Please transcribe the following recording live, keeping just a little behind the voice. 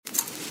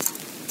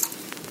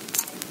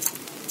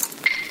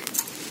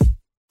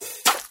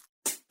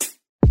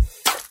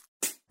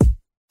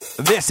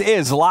This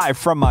is Live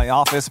from my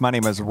office. My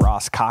name is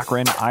Ross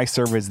Cochran. I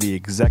serve as the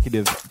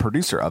executive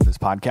producer of this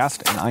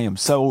podcast, and I am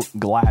so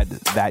glad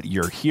that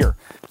you're here.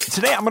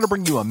 Today, I'm going to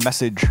bring you a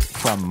message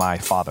from my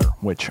father,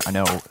 which I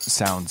know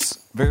sounds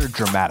very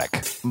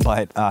dramatic,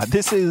 but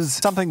this is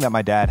something that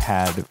my dad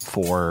had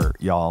for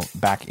y'all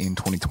back in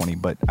 2020,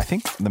 but I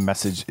think the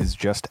message is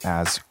just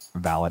as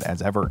valid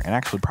as ever, and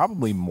actually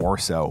probably more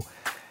so.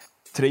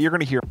 Today, you're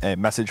going to hear a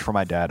message from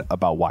my dad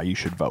about why you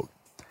should vote.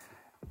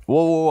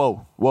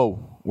 Whoa.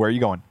 Where are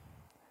you going?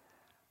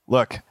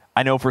 Look,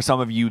 I know for some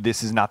of you,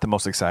 this is not the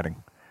most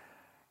exciting.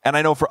 And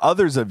I know for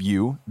others of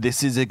you,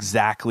 this is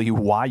exactly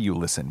why you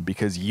listen,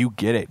 because you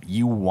get it.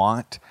 You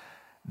want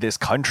this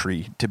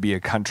country to be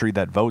a country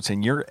that votes,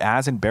 and you're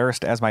as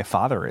embarrassed as my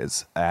father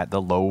is at the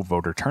low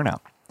voter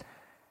turnout.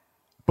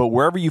 But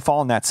wherever you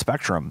fall in that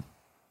spectrum,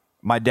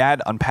 my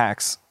dad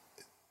unpacks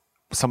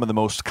some of the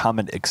most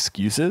common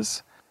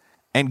excuses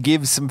and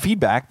gives some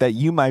feedback that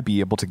you might be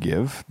able to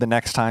give the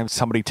next time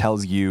somebody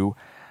tells you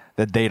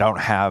that they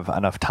don't have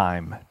enough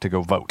time to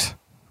go vote.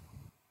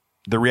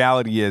 The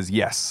reality is,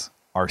 yes,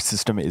 our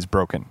system is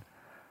broken,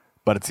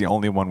 but it's the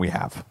only one we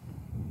have.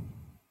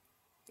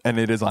 And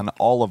it is on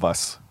all of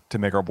us to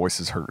make our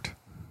voices heard.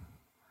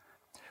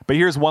 But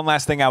here's one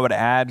last thing I would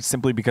add,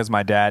 simply because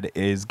my dad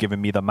is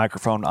giving me the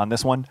microphone on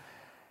this one.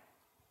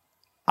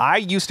 I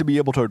used to be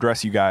able to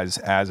address you guys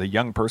as a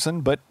young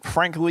person, but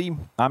frankly,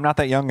 I'm not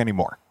that young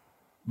anymore.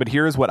 But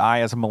here's what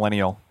I, as a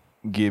millennial,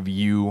 give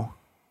you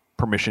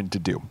permission to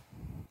do.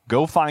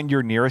 Go find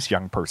your nearest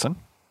young person,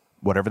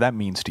 whatever that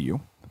means to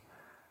you,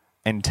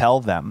 and tell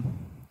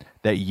them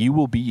that you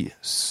will be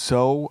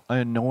so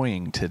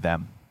annoying to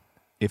them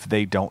if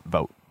they don't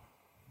vote.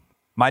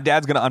 My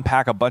dad's going to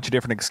unpack a bunch of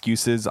different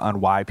excuses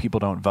on why people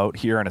don't vote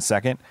here in a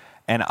second,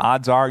 and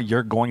odds are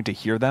you're going to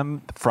hear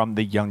them from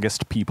the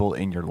youngest people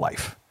in your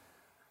life.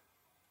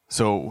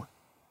 So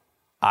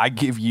I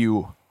give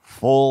you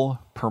full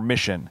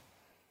permission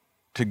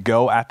to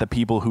go at the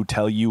people who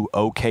tell you,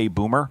 okay,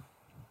 boomer,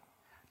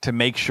 to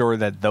make sure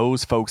that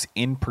those folks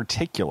in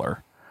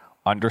particular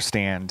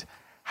understand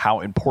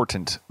how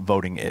important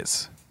voting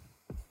is.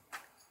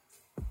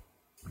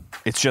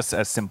 It's just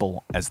as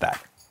simple as that.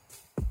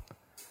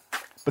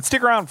 But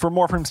stick around for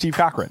more from Steve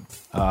Cochran.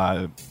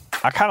 I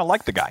kind of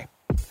like the guy.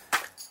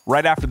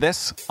 Right after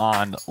this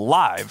on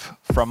Live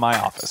from my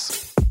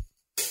office.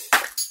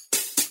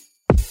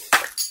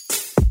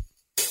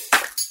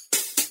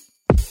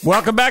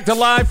 Welcome back to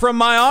Live from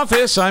my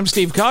office. I'm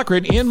Steve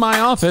Cochran in my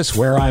office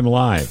where I'm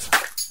live.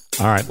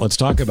 All right, let's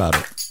talk about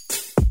it.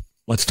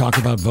 Let's talk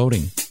about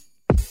voting.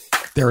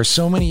 There are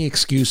so many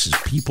excuses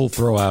people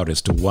throw out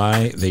as to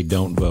why they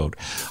don't vote.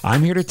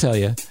 I'm here to tell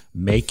you,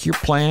 make your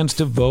plans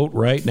to vote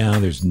right now.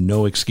 There's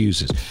no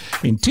excuses.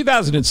 In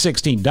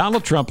 2016,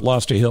 Donald Trump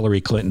lost to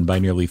Hillary Clinton by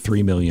nearly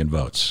 3 million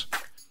votes.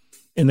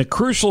 In the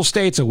crucial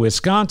states of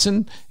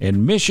Wisconsin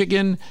and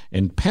Michigan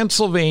and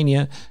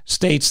Pennsylvania,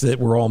 states that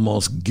were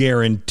almost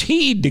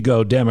guaranteed to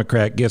go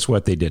Democrat, guess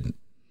what? They didn't.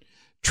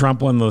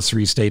 Trump won those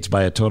 3 states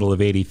by a total of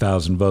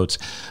 80,000 votes.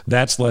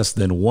 That's less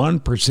than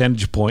 1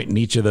 percentage point in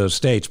each of those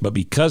states. But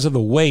because of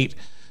the weight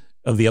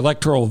of the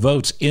electoral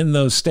votes in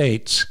those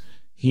states,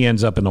 he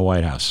ends up in the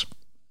White House.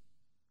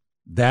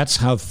 That's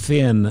how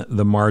thin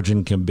the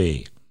margin can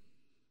be.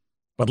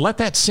 But let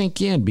that sink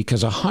in,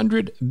 because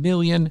 100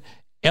 million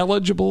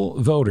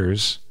eligible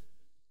voters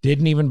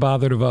didn't even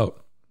bother to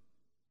vote.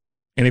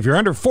 And if you're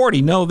under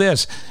 40, know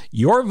this,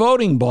 your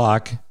voting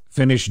block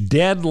finished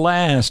dead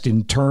last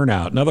in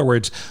turnout. In other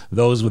words,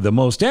 those with the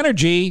most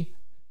energy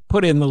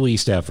put in the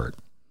least effort.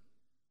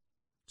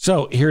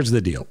 So here's the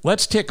deal.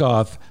 Let's tick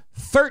off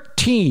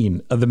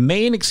 13 of the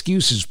main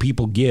excuses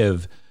people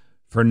give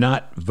for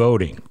not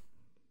voting.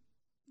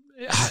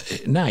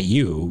 Not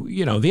you,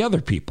 the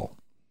other people.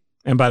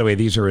 And by the way,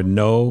 these are in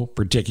no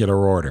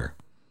particular order.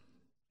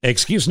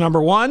 Excuse number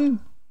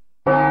 1,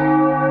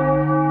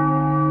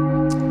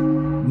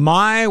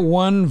 my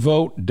one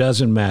vote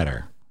doesn't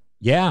matter.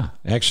 Yeah,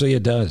 actually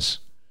it does.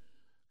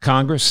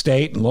 Congress,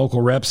 state, and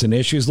local reps and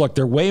issues, look,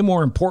 they're way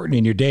more important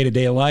in your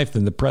day-to-day life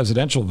than the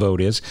presidential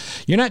vote is.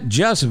 You're not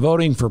just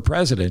voting for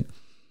president.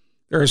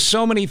 There are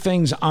so many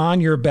things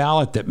on your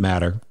ballot that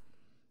matter.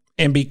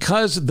 And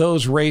because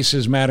those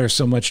races matter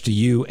so much to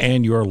you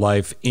and your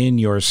life in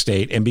your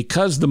state, and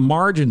because the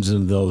margins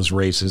in those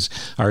races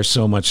are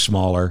so much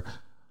smaller,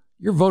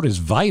 your vote is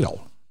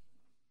vital.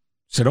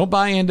 So don't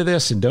buy into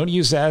this and don't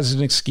use that as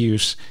an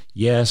excuse.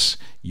 Yes,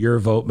 your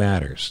vote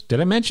matters. Did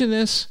I mention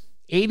this?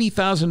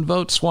 80,000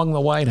 votes swung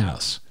the White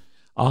House.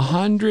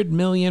 100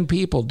 million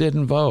people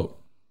didn't vote.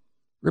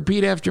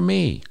 Repeat after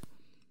me.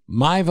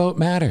 My vote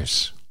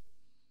matters.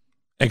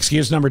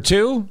 Excuse number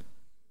 2.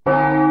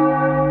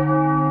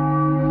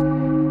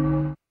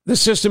 The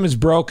system is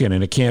broken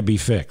and it can't be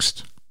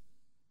fixed.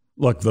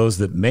 Look, those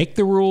that make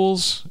the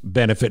rules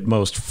benefit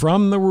most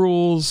from the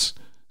rules.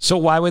 So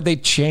why would they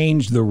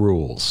change the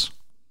rules?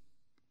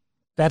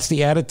 That's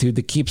the attitude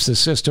that keeps the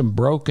system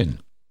broken.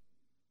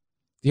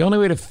 The only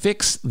way to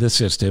fix the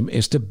system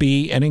is to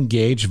be an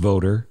engaged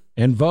voter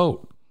and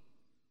vote.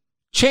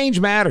 Change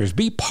matters.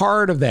 Be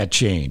part of that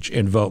change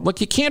and vote. Look,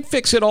 you can't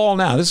fix it all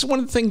now. This is one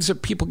of the things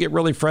that people get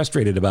really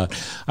frustrated about.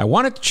 I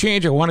want it to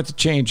change. I want it to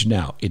change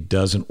now. It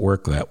doesn't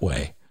work that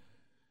way.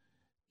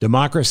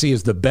 Democracy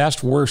is the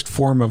best, worst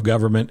form of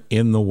government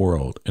in the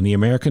world. And the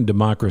American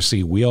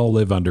democracy we all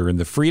live under and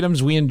the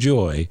freedoms we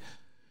enjoy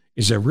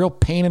is a real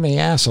pain in the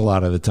ass a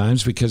lot of the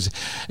times because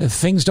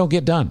things don't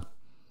get done.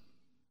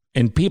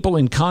 And people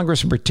in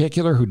Congress in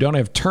particular who don't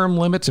have term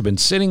limits have been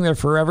sitting there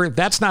forever.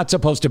 That's not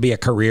supposed to be a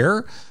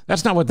career.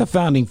 That's not what the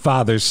founding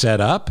fathers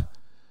set up.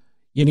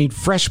 You need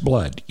fresh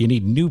blood. You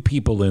need new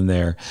people in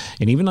there.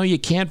 And even though you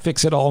can't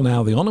fix it all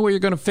now, the only way you're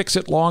going to fix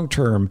it long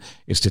term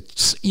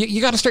is you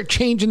got to start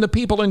changing the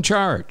people in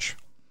charge.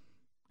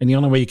 And the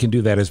only way you can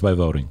do that is by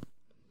voting.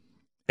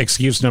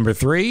 Excuse number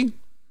 3.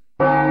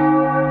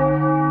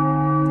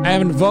 I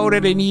haven't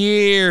voted in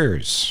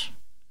years.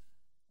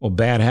 Well,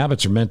 bad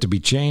habits are meant to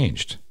be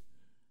changed.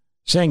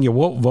 Saying you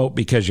won't vote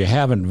because you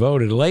haven't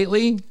voted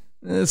lately,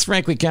 it's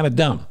frankly kind of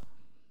dumb.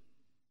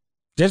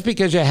 Just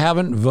because you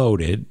haven't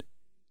voted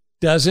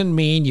doesn't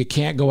mean you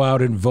can't go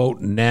out and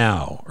vote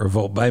now, or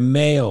vote by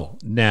mail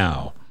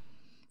now,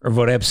 or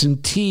vote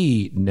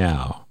absentee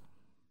now.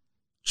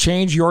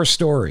 Change your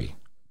story.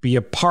 Be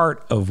a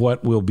part of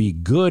what will be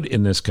good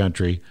in this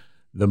country.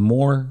 The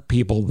more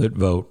people that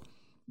vote,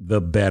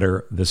 the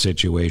better the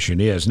situation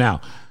is.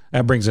 Now,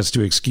 that brings us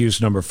to excuse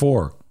number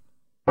 4.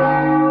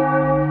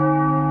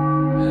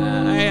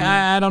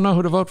 I don't know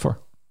who to vote for.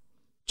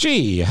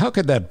 Gee, how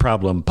could that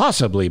problem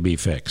possibly be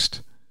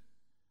fixed?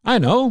 I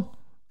know.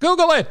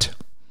 Google it.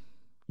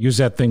 Use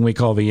that thing we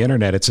call the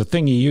internet. It's a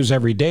thing you use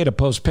every day to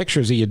post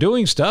pictures of you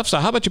doing stuff. So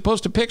how about you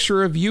post a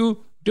picture of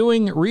you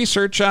doing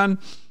research on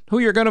who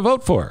you're going to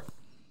vote for?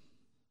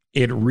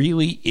 It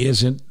really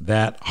isn't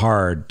that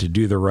hard to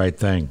do the right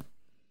thing.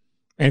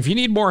 And if you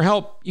need more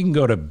help, you can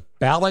go to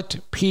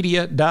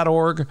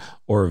ballotpedia.org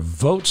or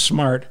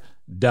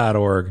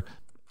votesmart.org.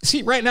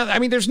 See, right now,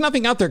 there's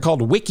nothing out there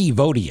called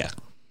Wikivotia.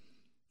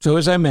 So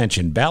as I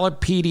mentioned,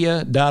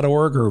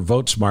 ballotpedia.org or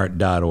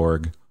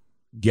votesmart.org.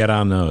 Get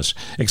on those.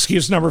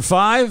 Excuse number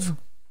 5.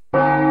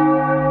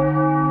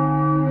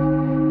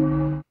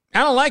 I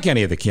don't like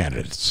any of the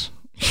candidates.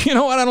 You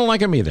know what? I don't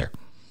like them either.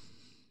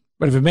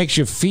 But if it makes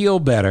you feel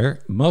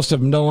better, most of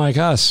them don't like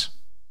us.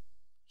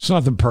 It's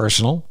nothing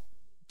personal.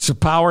 It's a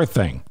power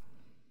thing.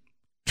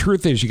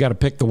 Truth is, you got to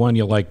pick the one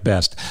you like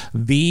best.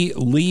 The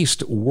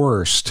least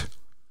worst.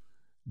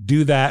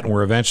 Do that, and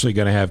we're eventually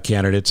going to have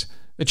candidates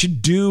that you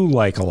do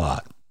like a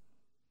lot.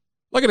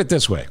 Look at it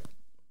this way.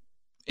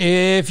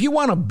 If you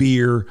want a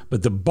beer,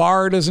 but the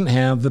bar doesn't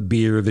have the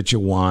beer that you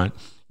want,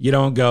 you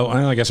don't go,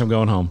 I guess I'm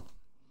going home.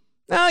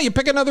 No, you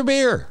pick another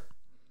beer.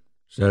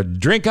 So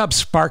drink up,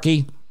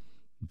 Sparky.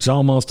 It's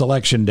almost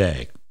election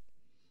day.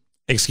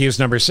 Excuse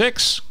number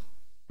 6.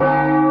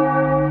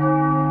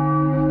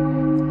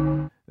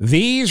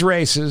 These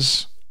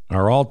races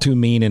are all too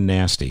mean and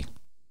nasty.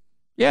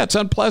 Yeah, it's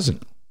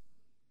unpleasant.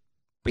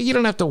 But you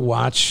don't have to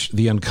watch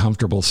the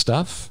uncomfortable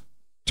stuff.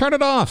 Turn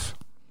it off.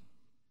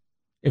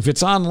 If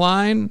it's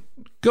online,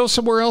 go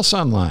somewhere else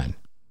online.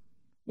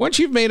 Once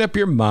you've made up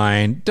your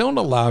mind, don't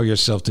allow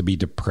yourself to be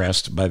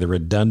depressed by the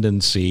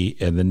redundancy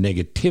and the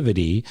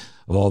negativity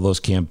of all those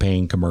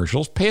campaign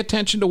commercials. Pay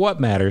attention to what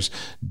matters.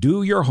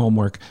 Do your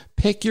homework.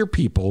 Pick your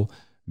people.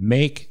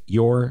 Make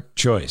your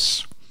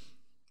choice.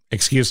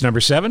 Excuse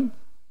number 7.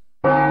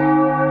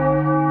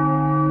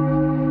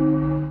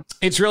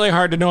 It's really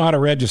hard to know how to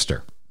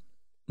register.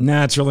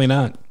 Nah, it's really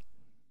not.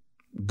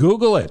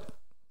 Google it.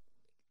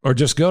 Or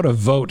just go to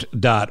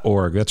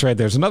vote.org. That's right.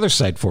 There's another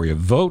site for you,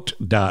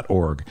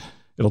 vote.org.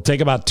 It'll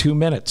take about 2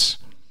 minutes,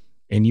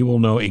 and you will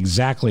know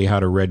exactly how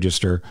to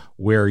register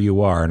where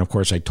you are. And, of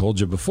course, I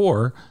told you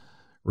before,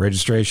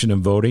 registration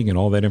and voting and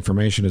all that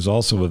information is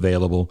also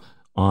available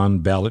on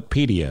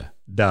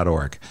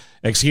ballotpedia.org.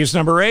 Excuse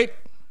number 8.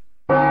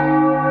 I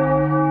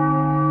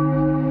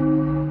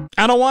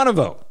don't want to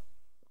vote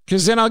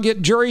because then I'll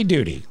get jury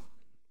duty.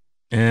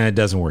 And it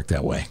doesn't work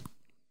that way.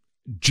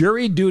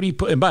 Jury duty,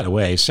 and by the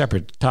way,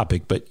 separate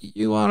topic, but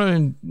you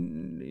want to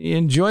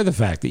enjoy the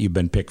fact that you've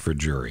been picked for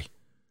jury.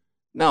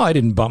 No, I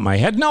didn't bump my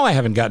head. No, I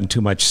haven't gotten too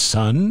much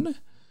sun.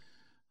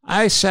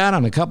 I sat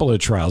on a couple of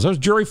trials. I was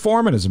jury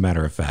foreman, as a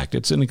matter of fact.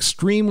 It's an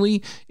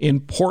extremely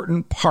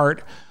important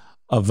part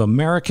of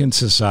American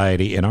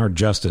society and our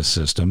justice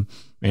system,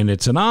 and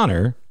it's an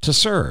honor to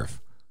serve.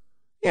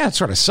 Yeah, it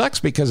sort of sucks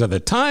because of the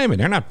time, and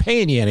they're not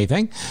paying you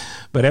anything,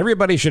 but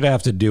everybody should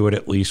have to do it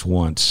at least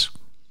once.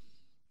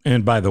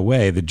 And by the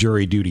way, the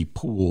jury duty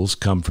pools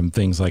come from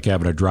things like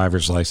having a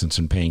driver's license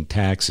and paying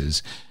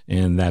taxes,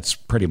 and that's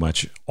pretty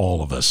much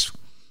all of us.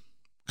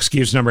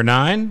 Excuse number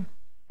 9.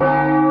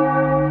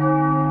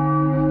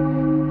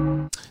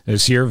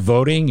 This year,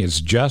 voting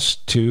is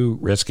just too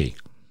risky.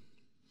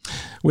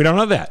 We don't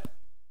know that.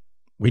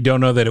 We don't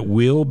know that it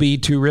will be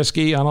too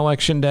risky on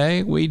Election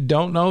Day. We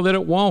don't know that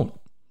it won't.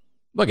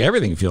 Look,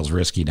 everything feels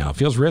risky now. It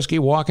feels risky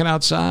walking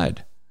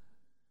outside.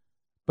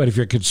 But if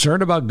you're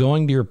concerned about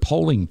going to your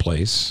polling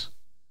place,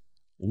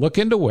 look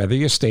into whether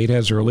your state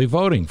has early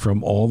voting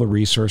from all the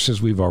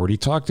resources we've already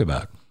talked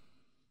about.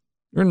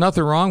 There's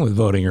nothing wrong with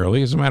voting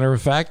early. As a matter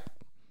of fact,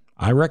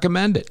 I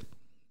recommend it.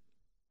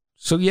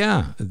 So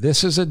yeah,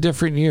 this is a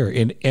different year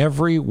in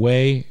every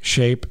way,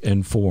 shape,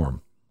 and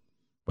form.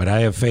 But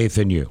I have faith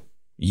in you.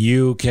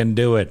 You can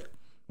do it.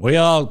 We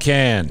all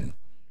can.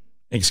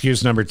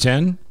 Excuse number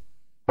 10?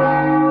 Yeah,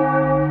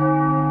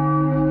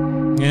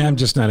 I'm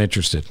just not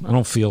interested. I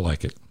don't feel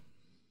like it.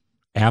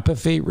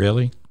 Apathy,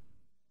 really?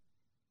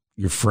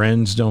 Your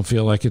friends don't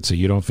feel like it, so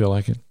you don't feel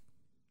like it?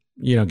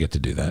 You don't get to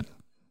do that.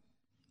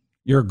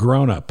 You're a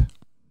grown-up.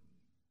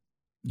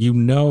 You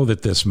know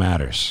that this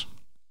matters.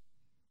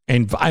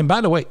 And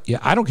by the way,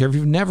 I don't care if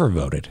you've never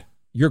voted.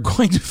 You're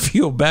going to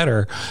feel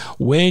better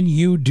when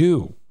you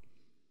do.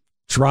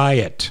 Try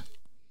it.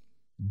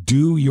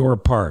 Do your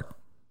part.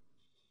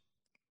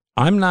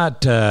 I'm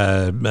not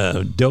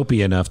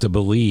dopey enough to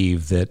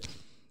believe that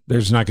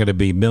there's not going to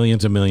be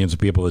millions and millions of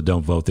people that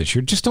don't vote this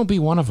year. Just don't be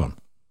one of them.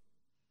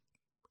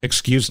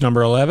 Excuse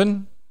number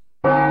 11.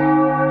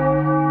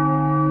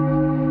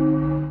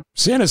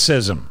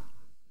 Cynicism.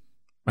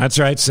 That's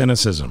right,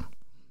 cynicism.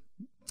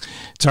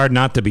 It's hard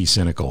not to be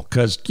cynical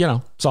because,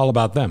 it's all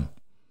about them.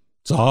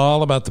 It's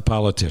all about the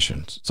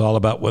politicians. It's all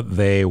about what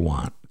they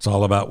want. It's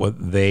all about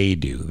what they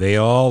do. They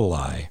all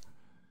lie.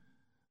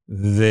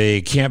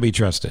 They can't be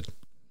trusted.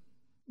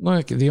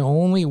 Look, the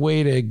only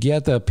way to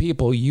get the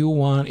people you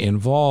want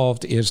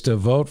involved is to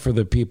vote for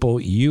the people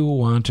you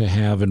want to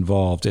have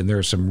involved. And there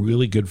are some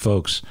really good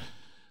folks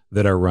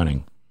that are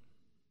running.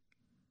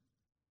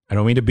 I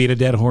don't mean to beat a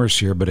dead horse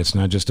here, but it's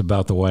not just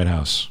about the White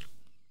House.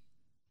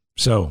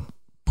 So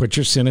put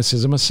your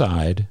cynicism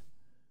aside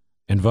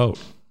and vote.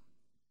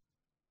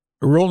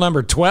 Rule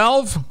number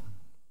 12.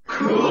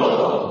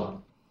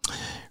 Cool.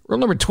 Rule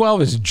number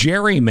 12 is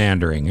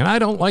gerrymandering. And I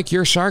don't like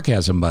your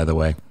sarcasm, by the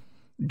way.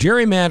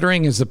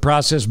 Gerrymandering is the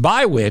process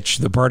by which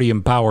the party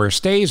in power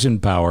stays in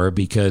power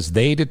because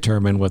they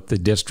determine what the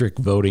district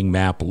voting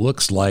map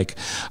looks like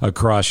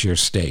across your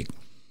state.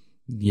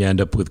 You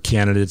end up with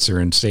candidates who are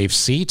in safe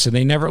seats and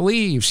they never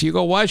leave. So you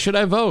go, why should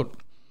I vote?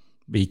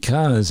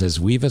 Because as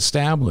we've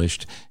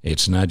established,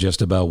 it's not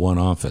just about one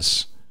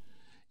office.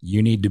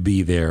 You need to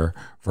be there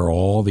for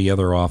all the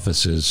other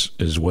offices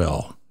as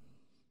well.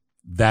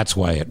 That's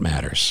why it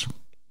matters.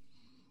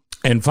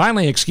 And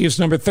finally, excuse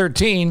number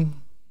 13.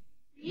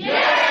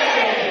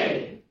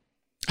 Yay!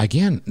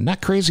 Again,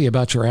 not crazy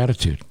about your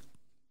attitude.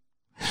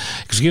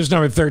 Excuse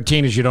number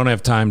 13 is you don't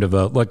have time to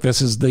vote. Look,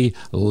 this is the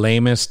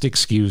lamest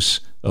excuse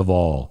of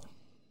all.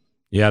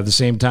 You have the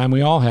same time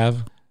we all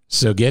have.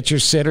 So get your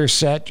sitter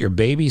set, your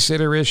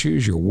babysitter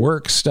issues, your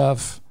work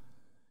stuff,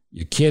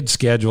 your kid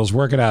schedules.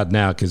 Work it out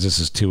now because this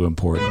is too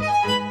important.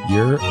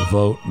 Your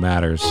vote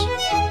matters.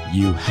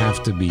 You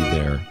have to be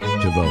there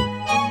to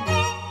vote.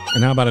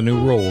 And how about a new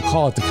rule? We'll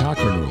call it the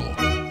Cochran Rule.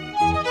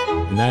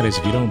 And that is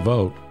if you don't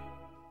vote,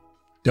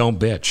 don't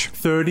bitch.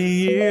 30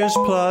 years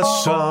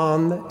plus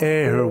on the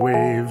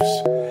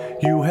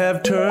airwaves, you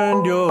have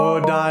turned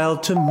your dial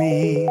to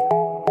me.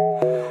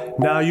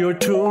 Now you're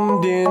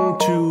tuned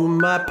into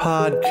my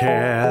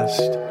podcast.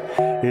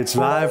 It's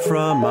live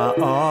from my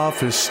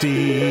office,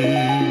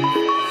 Steve.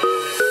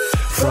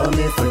 From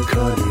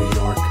Ithaca, New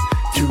York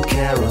to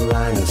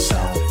Carolina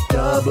South,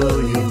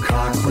 W.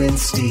 Cochran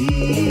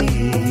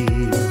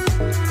Steve.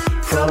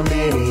 From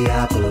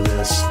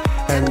Minneapolis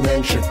and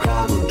then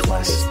Chicago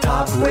twice,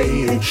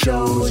 top-rated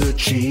shows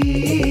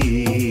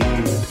achieved.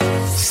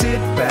 Sit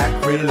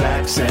back,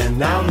 relax, and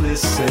now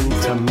listen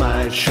to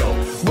my show.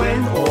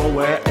 When or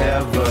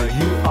wherever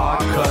you are,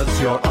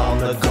 'cause you're on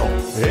the go.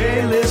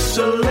 A-list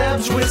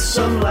celebs with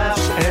some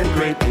laughs and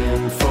great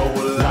info.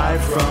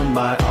 Live from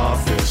my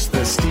office,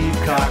 the Steve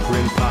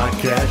Cochran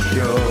Podcast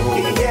Show.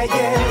 Yeah,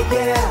 yeah,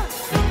 yeah.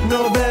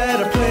 No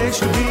better place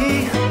to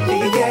be.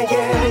 Yeah,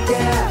 yeah,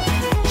 yeah.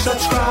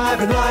 Subscribe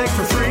and like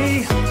for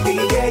free.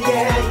 Yeah,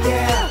 yeah,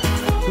 yeah.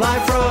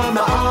 Live from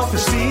my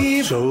office,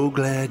 Steve. So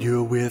glad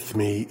you're with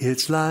me.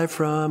 It's live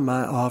from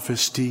my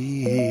office,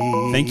 Steve.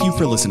 Thank you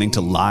for listening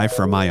to Live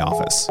from My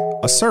Office,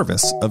 a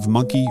service of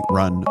Monkey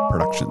Run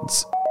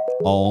Productions.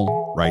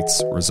 All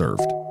rights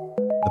reserved.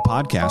 The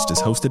podcast is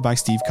hosted by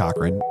Steve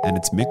Cochran, and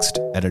it's mixed,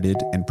 edited,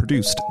 and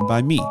produced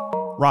by me,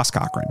 Ross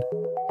Cochran.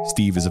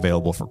 Steve is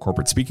available for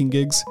corporate speaking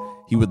gigs.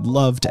 He would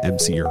love to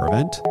MC your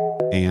event,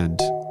 and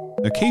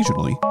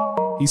occasionally,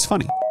 he's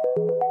funny.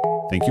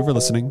 Thank you for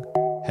listening.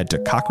 Head to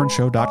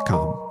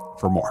cochranshow.com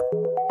for more.